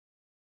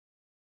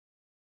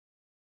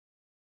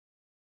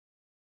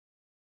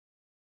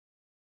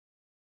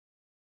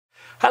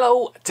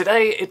Hello,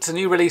 today it's a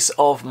new release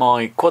of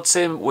my quad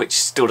sim, which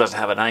still doesn't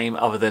have a name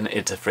other than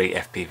it's a free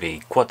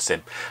FPV quad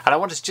sim. And I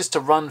wanted just to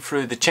run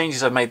through the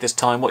changes I've made this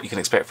time, what you can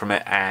expect from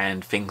it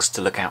and things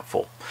to look out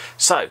for.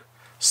 So,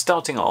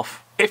 starting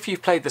off, if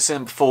you've played the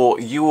sim before,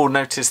 you will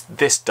notice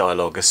this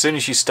dialogue. As soon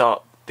as you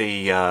start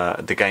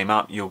the game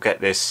up, you'll get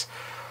this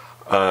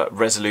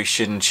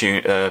resolution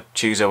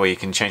chooser where you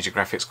can change the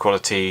graphics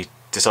quality,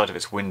 decide if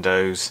it's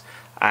Windows,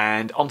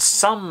 and on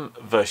some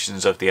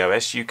versions of the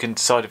OS you can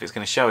decide if it's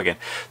going to show again.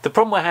 The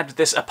problem I had with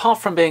this, apart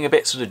from being a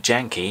bit sort of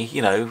janky,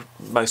 you know,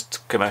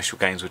 most commercial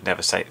games would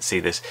never see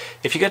this,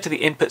 if you go to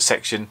the input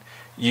section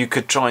you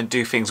could try and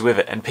do things with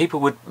it and people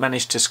would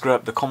manage to screw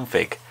up the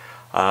config.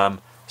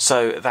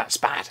 So that's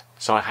bad.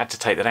 So I had to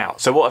take that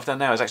out. So what I've done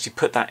now is actually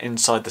put that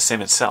inside the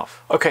sim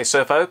itself. Okay, so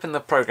if I open the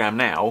program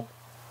now,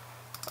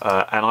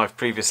 and I've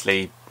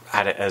previously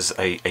had it as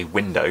a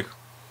window,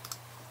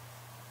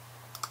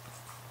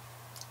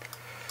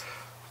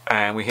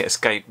 and we hit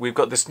escape, we've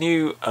got this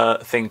new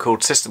thing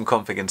called system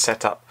config and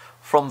setup.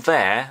 From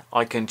there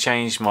I can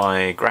change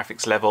my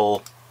graphics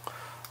level,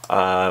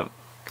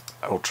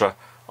 ultra.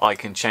 I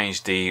can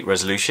change the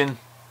resolution,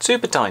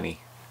 super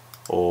tiny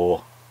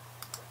or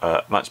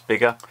much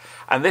bigger,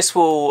 and this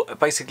will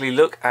basically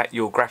look at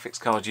your graphics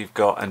card you've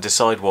got and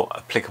decide what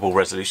applicable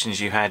resolutions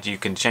you had. You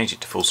can change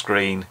it to full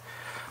screen,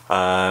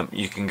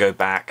 you can go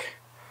back.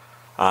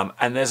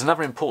 And there's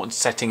another important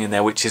setting in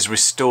there, which is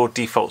restore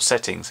default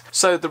settings.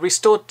 So the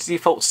restore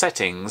default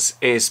settings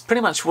is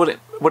pretty much what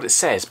it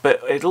says,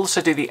 but it'll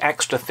also do the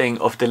extra thing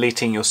of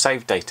deleting your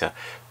save data.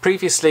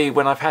 Previously,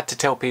 when I've had to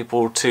tell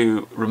people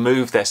to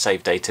remove their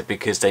save data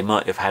because they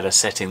might have had a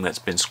setting that's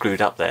been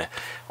screwed up there,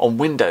 on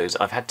Windows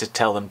I've had to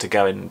tell them to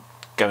go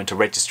into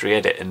registry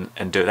edit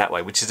and do it that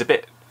way, which is a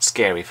bit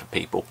scary for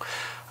people.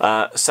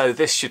 So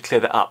this should clear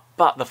that up,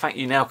 but the fact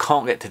you now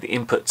can't get to the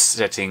input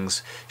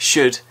settings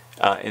should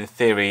in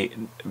theory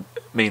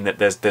mean that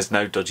there's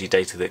no dodgy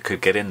data that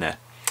could get in there.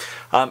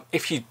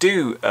 If you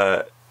do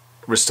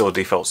restore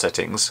default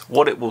settings,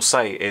 what it will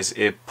say is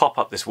it pop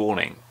up this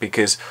warning,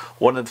 because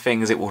one of the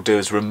things it will do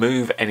is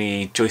remove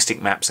any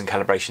joystick maps and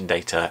calibration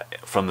data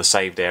from the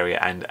saved area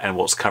and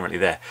what's currently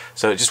there.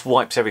 So it just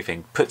wipes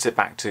everything, puts it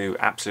back to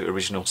absolute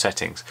original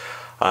settings.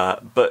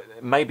 But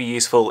it may be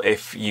useful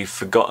if you've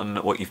forgotten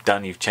what you've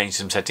done, you've changed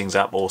some settings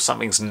up, or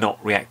something's not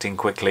reacting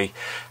quickly.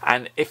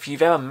 And if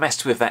you've ever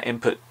messed with that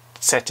input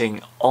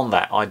setting on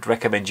that, I'd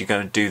recommend you go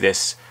and do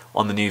this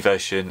on the new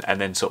version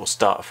and then sort of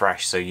start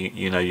afresh so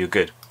you know you're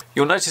good.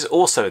 You'll notice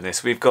also in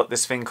this we've got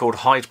this thing called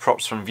hide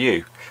props from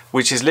view,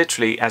 which is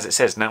literally as it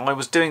says. Now I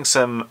was doing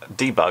some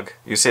debug.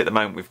 You see at the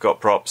moment we've got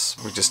props.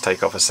 We'll just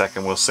take off a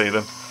second, we'll see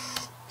them.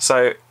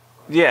 So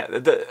yeah,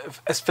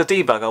 as for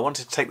debug I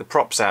wanted to take the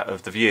props out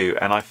of the view,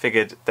 and I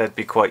figured they'd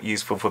be quite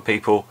useful for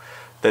people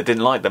that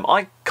didn't like them.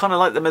 I kind of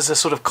like them as a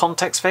sort of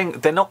context thing.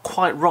 They're not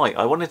quite right.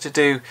 I wanted to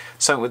do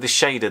something with the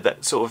shader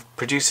that sort of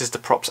produces the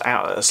props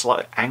out at a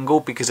slight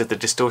angle because of the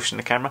distortion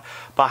of the camera,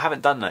 but I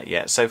haven't done that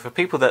yet. So for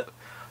people that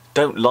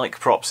don't like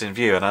props in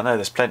view, and I know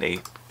there's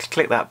plenty,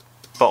 click that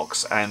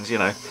box and you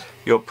know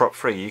you're prop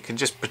free. You can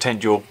just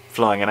pretend you're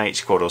flying an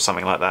H-quad or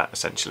something like that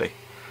essentially.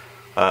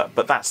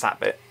 But that's that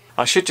bit.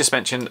 I should just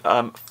mention,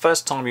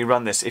 first time you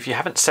run this, if you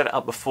haven't set it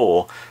up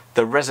before,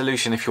 the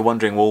resolution, if you're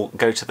wondering, will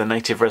go to the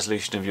native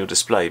resolution of your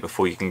display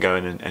before you can go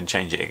in and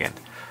change it again.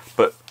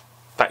 But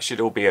that should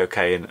all be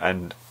okay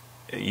and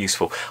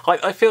useful.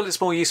 I feel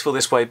it's more useful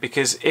this way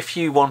because if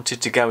you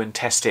wanted to go and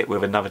test it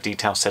with another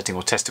detail setting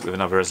or test it with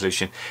another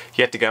resolution,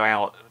 you had to go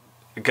out,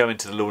 go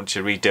into the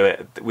launcher, redo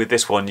it. With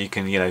this one you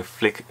can, you know,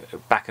 flick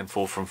back and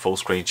forth from full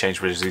screen,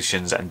 change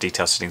resolutions and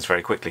detail settings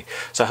very quickly.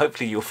 So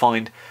hopefully you'll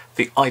find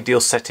the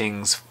ideal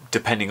settings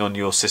depending on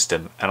your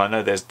system, and I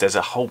know there's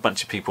a whole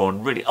bunch of people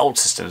on really old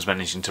systems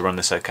managing to run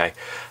this okay,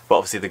 but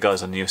obviously the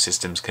guys on newer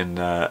systems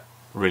can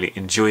really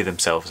enjoy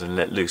themselves and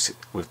let loose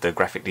with the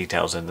graphic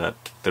details and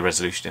the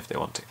resolution if they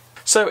want to.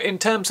 So in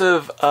terms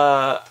of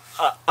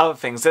other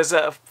things, there's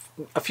a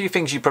few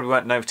things you probably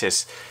won't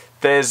notice.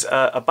 There's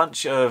a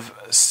bunch of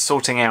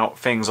sorting out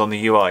things on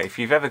the UI. If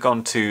you've ever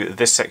gone to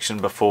this section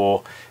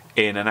before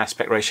in an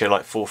aspect ratio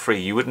like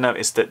 4:3, you would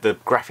notice that the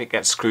graphic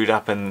gets screwed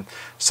up and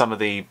some of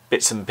the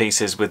bits and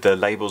pieces with the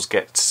labels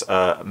gets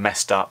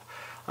messed up.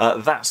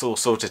 That's all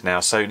sorted now,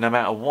 so no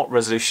matter what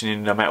resolution you're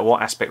in, no matter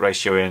what aspect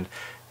ratio you're in,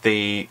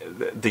 the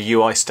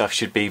UI stuff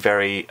should be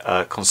very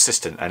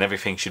consistent and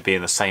everything should be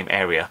in the same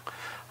area.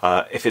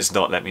 If it's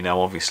not, let me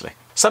know obviously.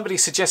 Somebody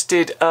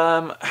suggested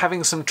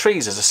having some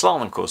trees as a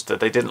slalom course, that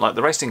they didn't like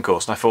the racing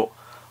course, and I thought,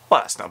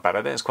 well, that's not a bad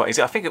idea, it's quite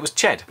easy. I think it was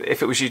Ched.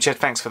 If it was you, Ched,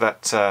 thanks for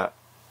that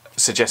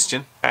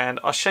suggestion,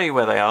 and I'll show you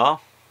where they are.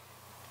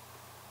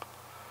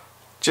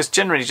 Just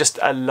generally just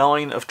a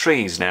line of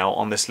trees now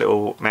on this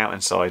little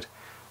mountainside.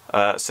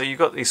 So you've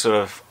got these sort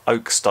of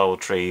oak style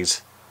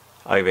trees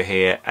over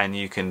here, and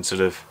you can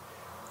sort of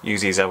use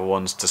these other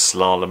ones to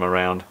slalom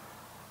around,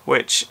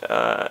 which you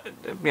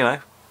know,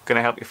 going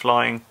to help you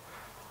flying.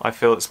 I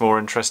feel it's more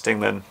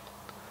interesting than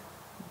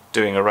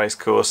doing a race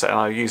course, and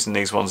I'm using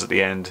these ones at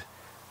the end,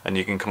 and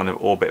you can kind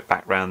of orbit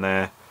back round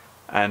there.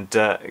 and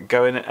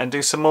go in and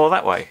do some more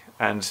that way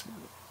and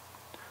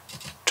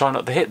try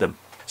not to hit them.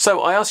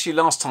 So I asked you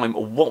last time,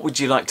 what would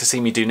you like to see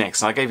me do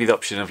next? And I gave you the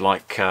option of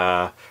like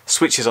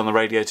switches on the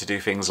radio to do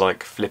things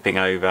like flipping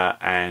over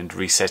and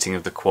resetting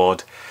of the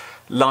quad,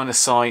 line of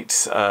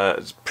sight,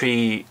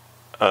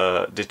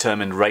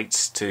 determined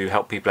rates to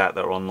help people out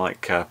that are on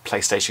like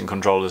PlayStation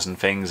controllers and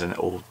things, and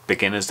or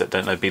beginners that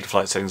don't know beta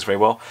flight settings very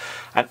well.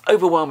 And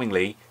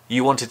overwhelmingly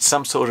you wanted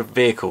some sort of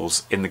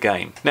vehicles in the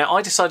game. Now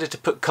I decided to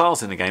put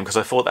cars in the game because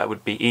I thought that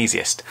would be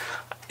easiest.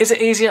 Is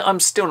it easier?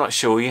 I'm still not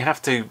sure. You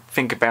have to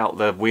think about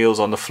the wheels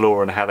on the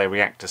floor and how they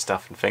react to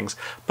stuff and things,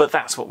 but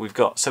that's what we've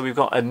got. So we've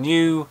got a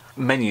new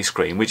menu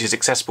screen which is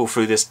accessible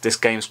through this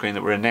game screen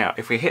that we're in now.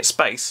 If we hit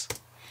space,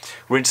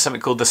 we're into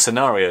something called the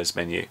scenarios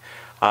menu.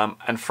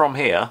 And from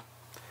here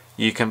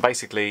you can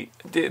basically,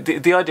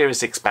 the idea is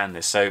to expand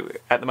this. So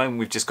at the moment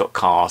we've just got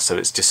cars, so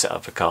it's just set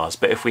up for cars,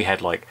 but if we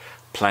had like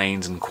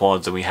planes and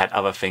quads and we had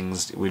other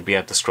things, we'd be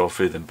able to scroll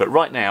through them. But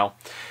right now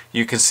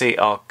you can see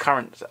our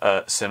current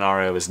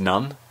scenario is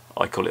none.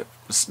 I call it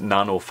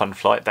none or fun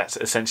flight. That's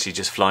essentially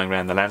just flying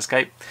around the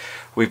landscape.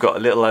 We've got a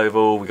little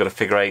oval, we've got a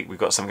figure eight, we've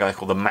got something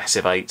called the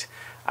massive eight,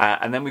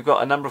 and then we've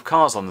got a number of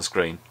cars on the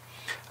screen,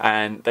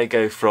 and they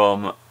go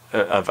from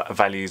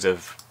values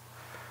of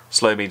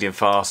slow, medium,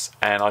 fast,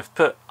 and I've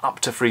put up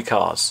to 3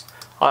 cars.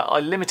 I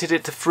limited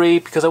it to 3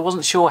 because I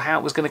wasn't sure how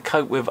it was going to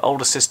cope with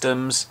older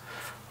systems.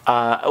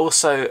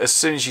 Also, as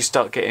soon as you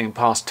start getting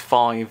past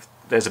 5,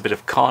 there's a bit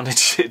of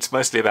carnage. It's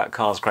mostly about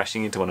cars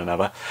crashing into one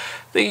another.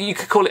 You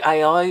could call it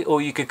AI,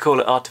 or you could call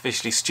it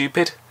artificially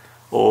stupid,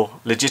 or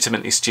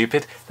legitimately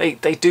stupid. They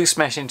do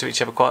smash into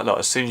each other quite a lot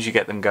as soon as you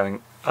get them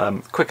going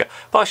quicker.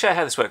 But I'll show you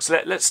how this works. So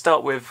let's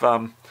start with,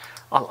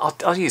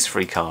 I'll use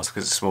 3 cars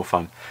because it's more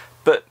fun.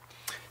 But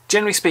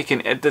generally speaking,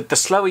 the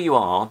slower you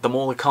are, the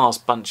more the cars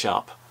bunch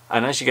up.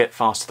 And as you get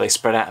faster, they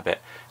spread out a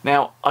bit.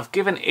 Now, I've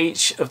given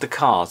each of the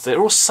cars,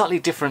 they're all slightly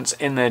different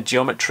in their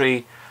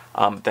geometry,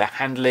 their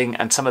handling,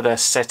 and some of their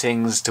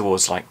settings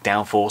towards like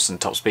downforce and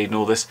top speed and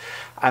all this.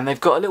 And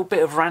they've got a little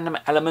bit of random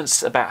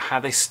elements about how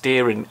they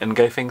steer and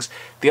go things.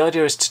 The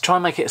idea is to try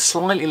and make it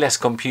slightly less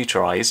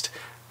computerized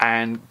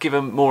and give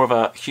them more of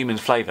a human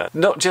flavour.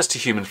 Not just a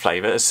human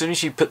flavour. As soon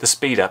as you put the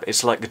speed up,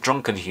 it's like the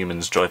drunken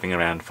humans driving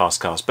around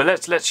fast cars. But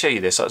let's show you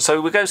this. So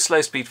we'll go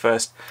slow speed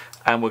first,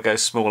 and we'll go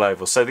small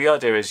oval. So the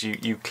idea is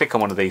you click on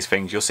one of these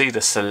things, you'll see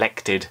the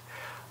selected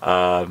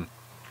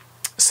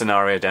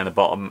scenario down the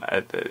bottom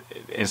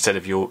instead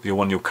of your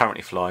one you're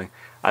currently flying,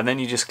 and then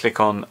you just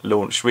click on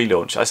launch,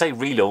 relaunch. I say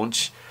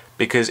relaunch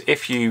because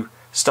if you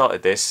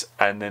started this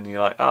and then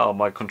you're like, oh,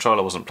 my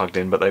controller wasn't plugged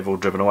in but they've all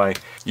driven away,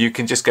 you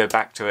can just go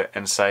back to it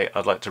and say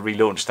I'd like to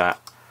relaunch that,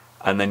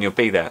 and then you'll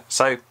be there.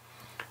 So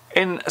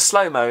in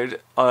slow mode,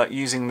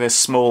 using this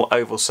small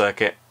oval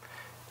circuit,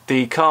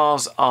 the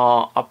cars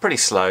are pretty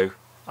slow.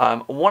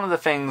 One of the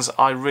things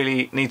I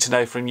really need to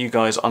know from you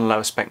guys on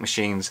lower spec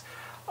machines,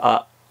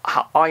 I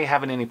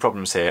haven't any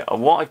problems here.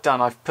 What I've done,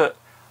 I've put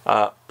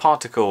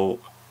particle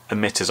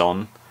emitters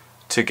on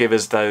to give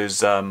us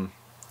those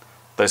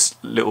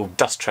little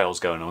dust trails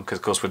going on, because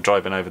of course we're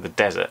driving over the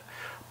desert.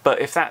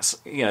 But if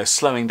that's, you know,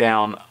 slowing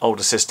down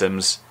older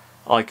systems,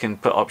 I can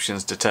put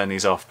options to turn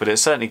these off. But it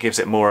certainly gives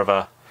it more of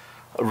a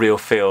real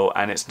feel,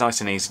 and it's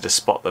nice and easy to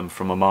spot them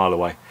from a mile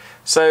away.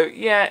 So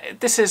yeah,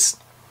 this is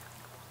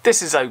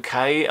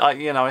okay.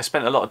 I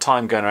spent a lot of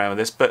time going around with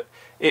this, but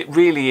it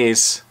really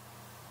is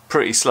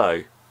pretty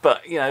slow.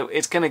 But you know,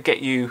 it's going to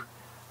get you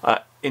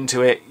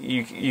into it.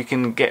 You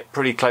can get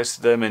pretty close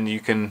to them and you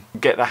can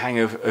get the hang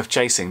of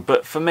chasing.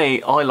 But for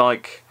me, I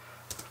like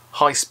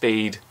high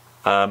speed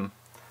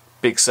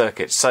big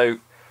circuits. So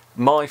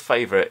my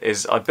favourite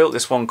is, I built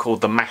this one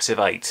called the Massive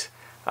 8,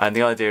 and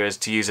the idea is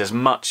to use as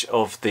much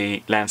of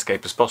the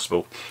landscape as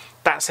possible.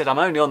 That said, I'm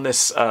only on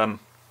this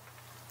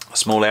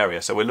small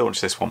area, so we'll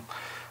launch this one,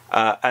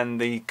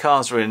 and the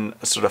cars are in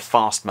a sort of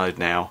fast mode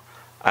now,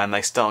 and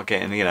they start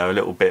getting, you know, a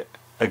little bit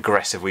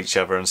aggressive with each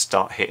other and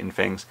start hitting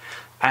things.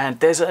 And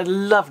there's a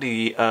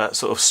lovely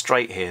sort of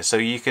straight here, so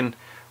you can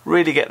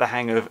really get the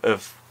hang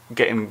of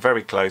getting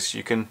very close.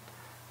 You can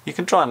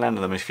try and land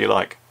on them if you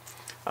like.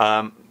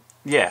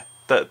 Yeah,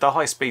 the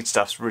high speed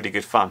stuff's really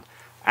good fun.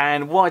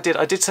 And what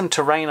I did some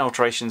terrain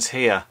alterations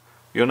here.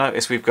 You'll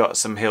notice we've got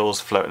some hills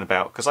floating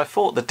about, because I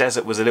thought the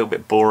desert was a little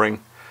bit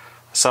boring,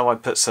 so I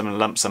put some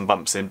lumps and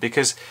bumps in.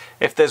 Because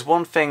if there's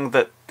one thing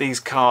that these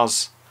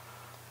cars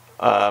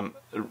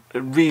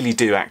really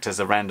do act as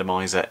a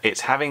randomizer,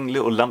 it's having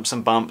little lumps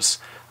and bumps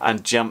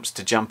and jumps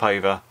to jump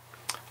over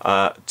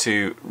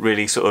to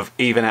really sort of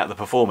even out the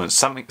performance.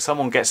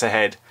 Someone gets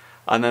ahead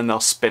and then they'll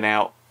spin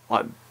out,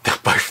 like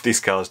both of these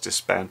cars just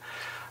span,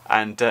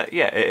 and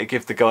yeah, it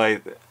gives the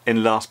guy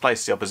in last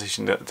place, the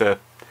opposition, the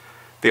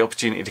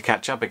opportunity to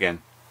catch up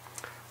again.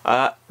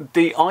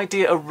 The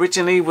idea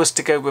originally was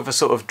to go with a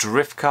sort of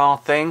drift car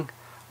thing.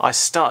 I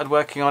started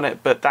working on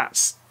it, but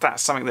that's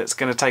something that's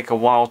going to take a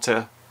while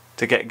to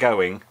get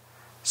going.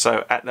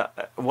 So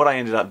what I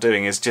ended up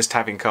doing is just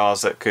having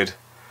cars that could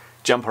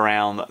jump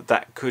around,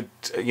 that could,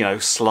 you know,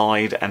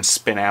 slide and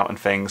spin out and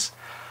things.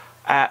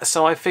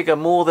 So I figure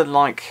more than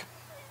like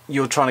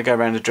you're trying to go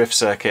around a drift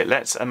circuit.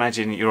 Let's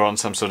imagine you're on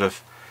some sort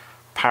of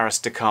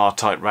Paris-Dakar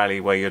type rally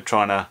where you're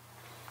trying to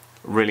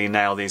really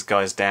nail these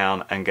guys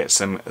down and get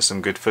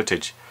some good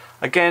footage.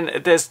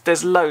 Again,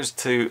 there's loads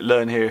to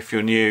learn here if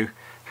you're new.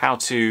 How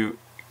to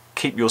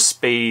keep your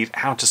speed,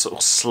 how to sort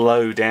of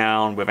slow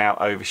down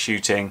without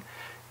overshooting,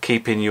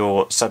 keeping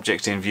your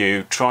subject in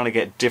view, trying to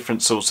get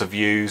different sorts of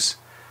views,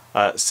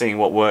 seeing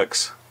what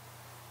works,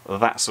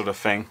 that sort of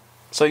thing.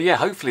 So yeah,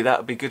 hopefully that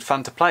would be good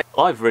fun to play.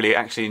 I've really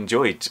actually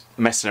enjoyed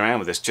messing around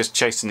with this, just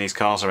chasing these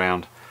cars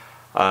around,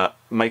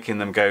 making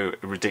them go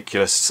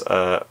ridiculous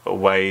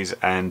ways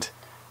and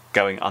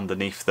going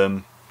underneath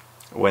them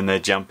when they're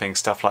jumping,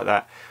 stuff like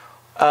that.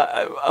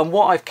 And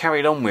what I've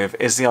carried on with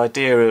is the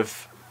idea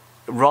of,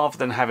 rather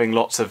than having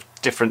lots of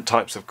different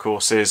types of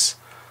courses,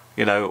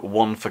 you know,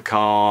 one for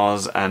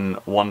cars and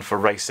one for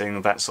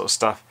racing, that sort of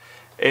stuff,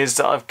 is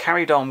that I've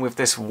carried on with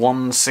this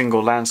one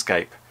single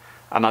landscape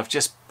and I've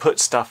just put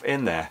stuff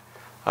in there.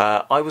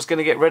 I was going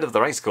to get rid of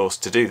the race course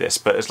to do this,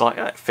 but it's like,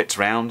 it fits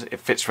around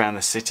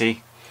the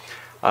city.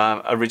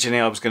 Originally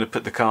I was going to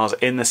put the cars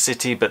in the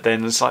city, but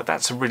then it's like,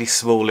 that's a really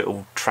small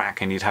little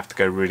track and you'd have to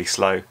go really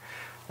slow.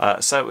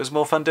 So it was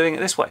more fun doing it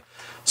this way.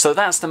 So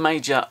that's the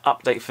major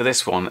update for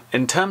this one.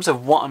 In terms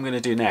of what I'm going to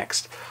do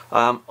next,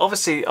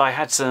 obviously I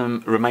had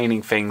some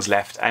remaining things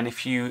left, and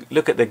if you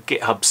look at the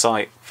GitHub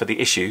site for the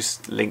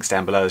issues, links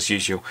down below as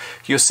usual,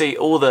 you'll see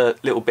all the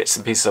little bits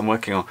and pieces I'm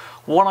working on.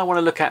 What I want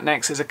to look at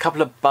next is a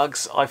couple of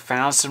bugs I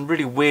found, some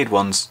really weird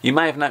ones. You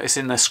may have noticed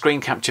in the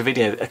screen capture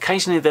video,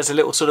 occasionally there's a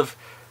little sort of,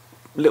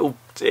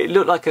 it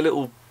looked like a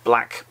little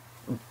black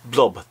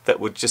blob that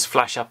would just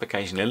flash up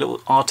occasionally, a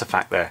little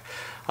artifact there.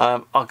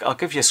 I'll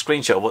give you a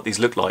screenshot of what these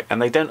look like, and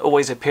they don't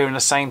always appear in the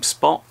same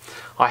spot.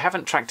 I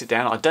haven't tracked it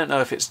down. I don't know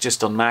if it's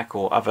just on Mac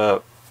or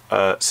other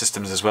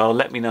systems as well.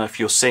 Let me know if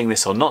you're seeing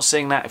this or not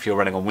seeing that, if you're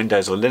running on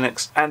Windows or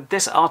Linux. And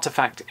this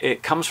artifact,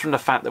 it comes from the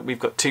fact that we've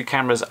got two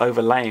cameras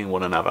overlaying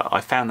one another.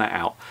 I found that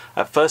out.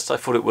 At first I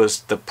thought it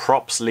was the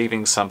props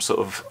leaving some sort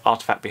of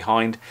artifact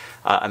behind,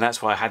 and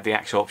that's why I had the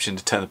actual option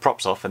to turn the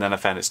props off, and then I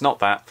found it's not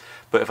that.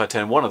 But if I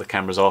turn one of the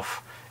cameras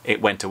off,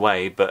 it went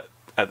away, but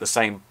at the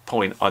same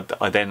point I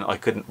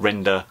couldn't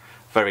render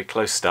very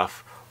close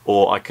stuff,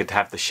 or I could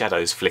have the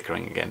shadows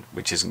flickering again,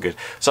 which isn't good.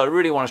 So I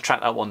really want to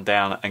track that one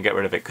down and get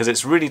rid of it, because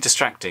it's really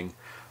distracting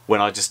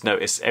when I just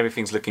notice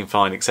everything's looking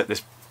fine except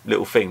this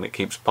little thing that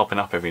keeps popping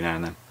up every now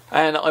and then.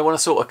 And I want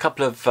to sort a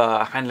couple of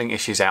handling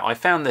issues out. I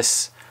found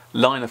this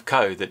line of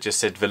code that just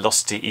said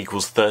velocity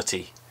equals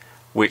 30,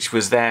 which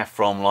was there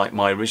from like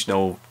my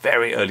original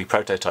very early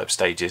prototype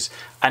stages,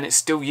 and it's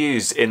still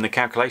used in the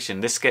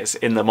calculation. This gets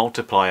in the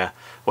multiplier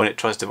when it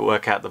tries to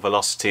work out the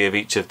velocity of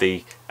each of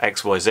the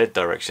X, Y, Z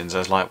directions. I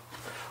was like,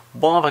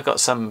 why have I got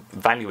some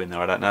value in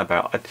there I don't know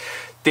about?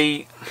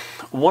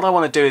 What I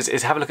want to do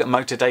is have a look at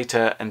motor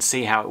data and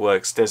see how it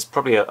works. There's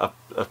probably a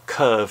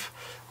curve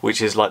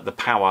which is like the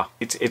power.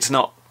 It's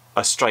not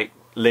a straight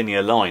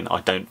linear line, I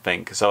don't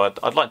think, so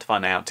I'd like to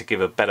find out to give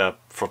a better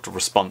throttle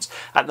response.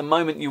 At the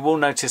moment you will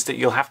notice that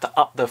you'll have to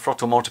up the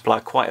throttle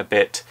multiplier quite a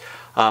bit.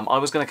 I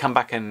was going to come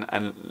back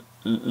and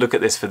look at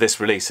this for this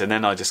release, and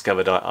then I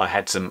discovered I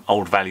had some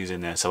old values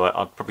in there, so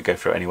I'll probably go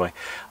through it anyway.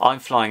 I'm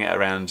flying at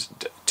around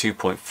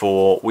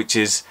 2.4, which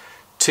is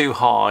too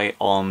high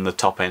on the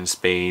top end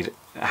speed.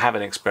 Have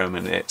an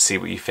experiment in it, see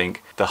what you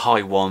think. The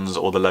high ones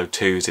or the low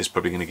twos is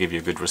probably going to give you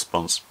a good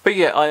response. But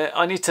yeah,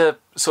 I need to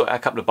sort out a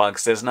couple of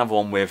bugs. There's another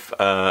one with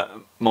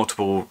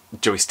multiple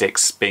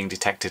joysticks being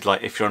detected,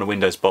 like if you're on a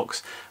Windows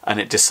box and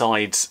it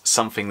decides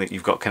something that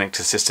you've got connected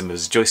to the system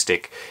as a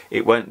joystick,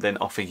 it won't then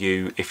offer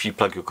you if you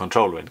plug your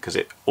controller in, because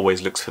it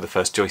always looks for the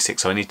first joystick.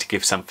 So I need to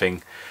give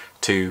something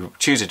to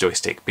choose a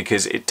joystick,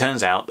 because it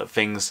turns out that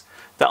things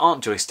that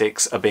aren't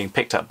joysticks are being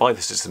picked up by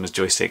the system as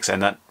joysticks,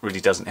 and that really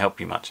doesn't help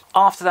you much.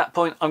 After that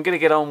point I'm going to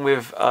get on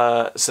with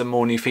some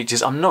more new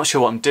features. I'm not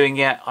sure what I'm doing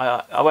yet.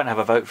 I won't have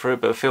a vote for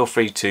it, but feel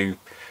free to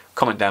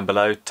comment down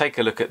below. Take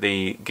a look at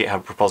the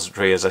GitHub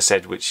repository, as I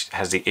said, which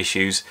has the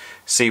issues.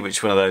 See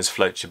which one of those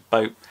floats your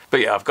boat.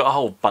 But yeah, I've got a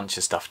whole bunch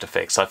of stuff to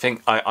fix. I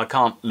think I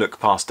can't look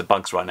past the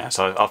bugs right now,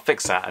 so I'll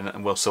fix that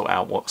and we'll sort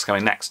out what's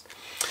coming next.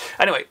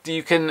 Anyway,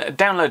 you can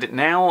download it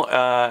now.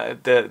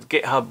 The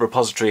GitHub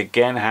repository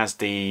again has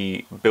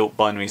the built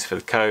binaries for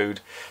the code.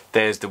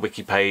 There's the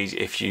wiki page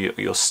if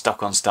you're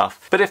stuck on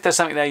stuff. But if there's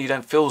something there you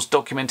don't feel is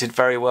documented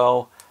very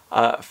well,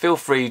 feel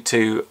free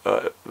to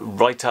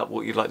write up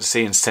what you'd like to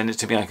see and send it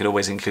to me. I could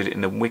always include it in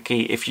the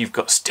wiki. If you've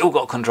still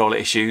got controller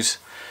issues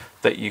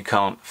that you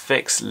can't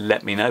fix,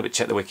 let me know, but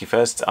check the wiki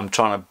first. I'm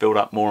trying to build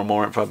up more and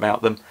more info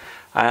about them.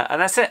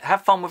 And that's it.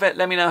 Have fun with it.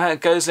 Let me know how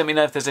it goes. Let me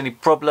know if there's any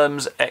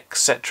problems,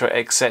 etc,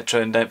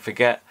 etc. And don't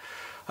forget,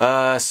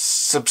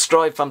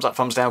 subscribe, thumbs up,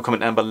 thumbs down,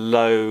 comment down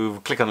below,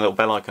 click on the little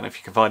bell icon if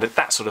you can find it,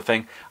 that sort of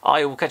thing.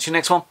 I will catch you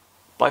next one.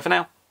 Bye for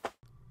now.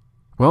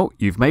 Well,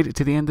 you've made it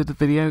to the end of the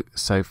video,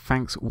 so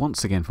thanks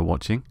once again for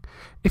watching.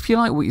 If you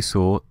like what you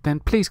saw,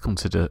 then please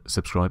consider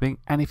subscribing,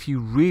 and if you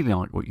really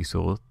like what you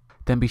saw,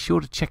 then be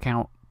sure to check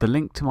out the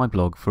link to my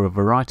blog for a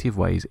variety of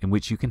ways in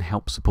which you can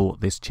help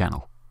support this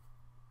channel.